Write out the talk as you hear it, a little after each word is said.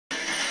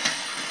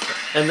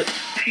And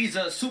he's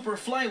a super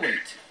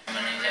flyweight.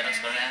 My name is Eros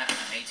Correa. I'm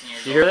 18 years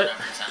old. You hear that?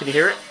 Can you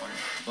hear it?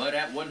 But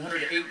at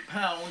 108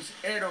 pounds,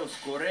 Eros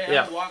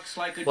Correa walks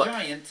like a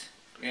giant,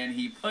 and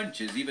he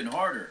punches even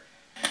harder.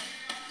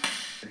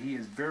 He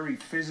is very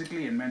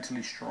physically and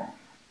mentally strong.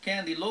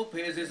 Candy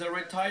Lopez is a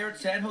retired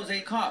San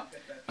Jose cop.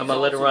 I'm going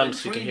to let it run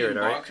so you can hear it,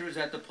 all right? Boxers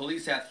at the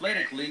Police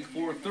Athletic League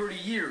for 30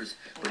 years,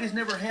 but he's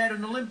never had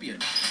an Olympian.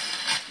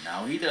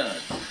 Now he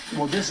does.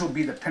 Well, this will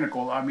be the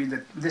pinnacle. I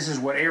mean, this is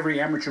what every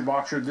amateur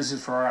boxer, this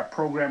is for our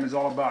program, is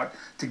all about,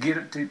 to get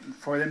it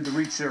for them to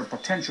reach their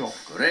potential.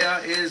 Correa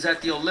is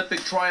at the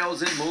Olympic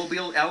trials in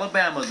Mobile,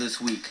 Alabama this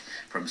week.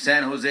 From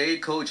San Jose,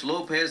 Coach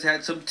Lopez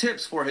had some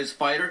tips for his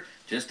fighter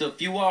just a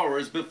few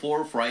hours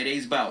before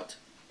Friday's bout.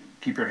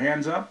 Keep your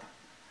hands up.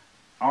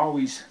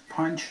 Always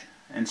punch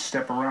and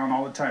step around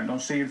all the time. Don't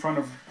stay in front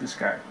of this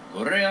guy.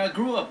 Correa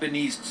grew up in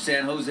East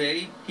San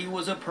Jose. He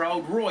was a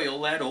proud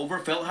Royal at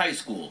Overfelt High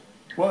School.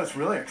 Well, it's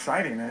really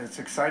exciting. It's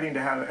exciting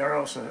to have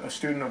Eros, a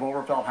student of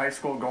Overfelt High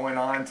School, going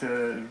on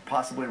to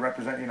possibly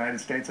represent the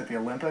United States at the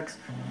Olympics.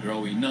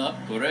 Growing up,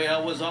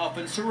 Correa was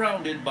often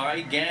surrounded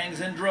by gangs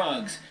and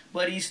drugs,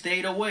 but he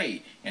stayed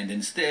away and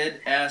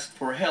instead asked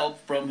for help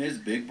from his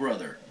big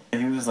brother.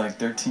 He was like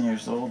 13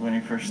 years old when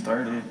he first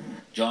started.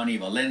 Johnny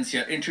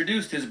Valencia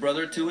introduced his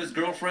brother to his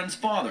girlfriend's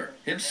father,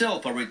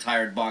 himself a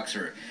retired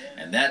boxer.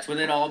 And that's when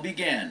it all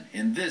began,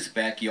 in this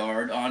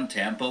backyard on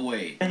Tampa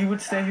Way. He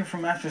would stay here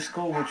from after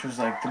school, which was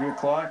like 3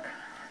 o'clock,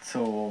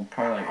 so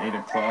probably like 8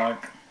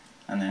 o'clock.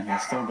 And then he'd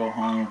still go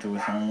home, do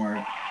his homework.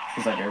 It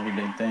was like an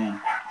everyday thing.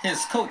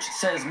 His coach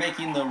says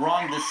making the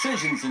wrong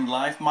decisions in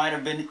life might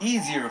have been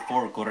easier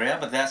for Correa,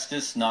 but that's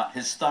just not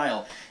his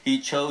style. He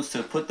chose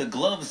to put the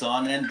gloves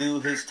on and do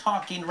his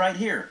talking right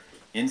here,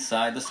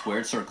 inside the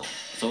squared circle.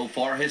 So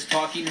far, his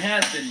talking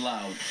has been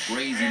loud,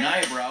 raising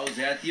eyebrows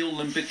at the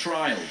Olympic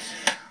trials.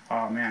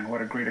 Oh man,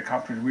 what a great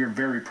accomplishment. We are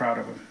very proud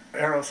of him.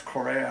 Eros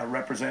Correa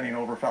representing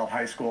Overfelt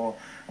High School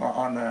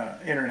on the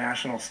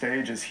international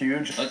stage is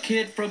huge. A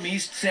kid from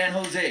East San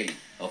Jose,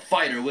 a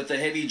fighter with a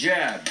heavy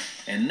jab,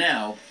 and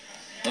now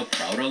a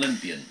proud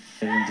Olympian.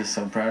 I'm just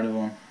so proud of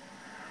him.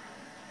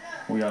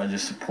 We all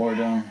just support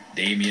him.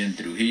 Damian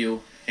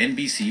Trujillo,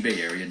 NBC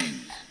Bay Area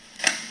News.